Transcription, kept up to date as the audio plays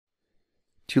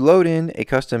To load in a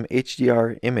custom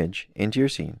HDR image into your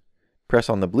scene, press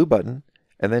on the blue button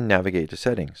and then navigate to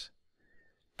Settings.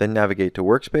 Then navigate to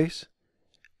Workspace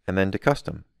and then to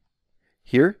Custom.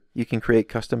 Here, you can create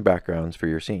custom backgrounds for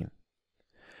your scene.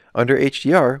 Under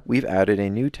HDR, we've added a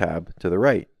new tab to the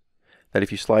right that if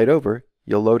you slide over,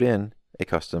 you'll load in a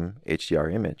custom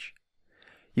HDR image.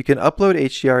 You can upload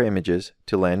HDR images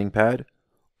to Landing Pad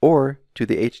or to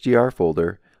the HDR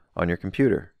folder on your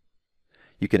computer.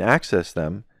 You can access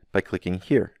them by clicking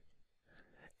here.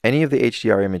 Any of the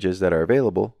HDR images that are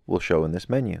available will show in this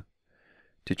menu.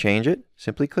 To change it,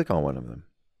 simply click on one of them.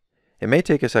 It may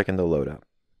take a second to load up.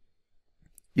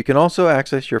 You can also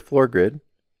access your floor grid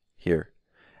here.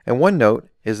 And one note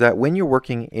is that when you're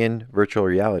working in virtual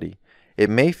reality, it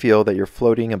may feel that you're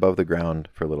floating above the ground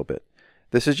for a little bit.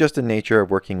 This is just the nature of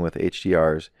working with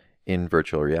HDRs in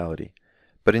virtual reality.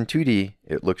 But in 2D,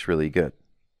 it looks really good.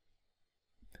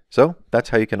 So that's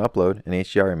how you can upload an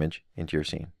HDR image into your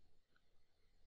scene.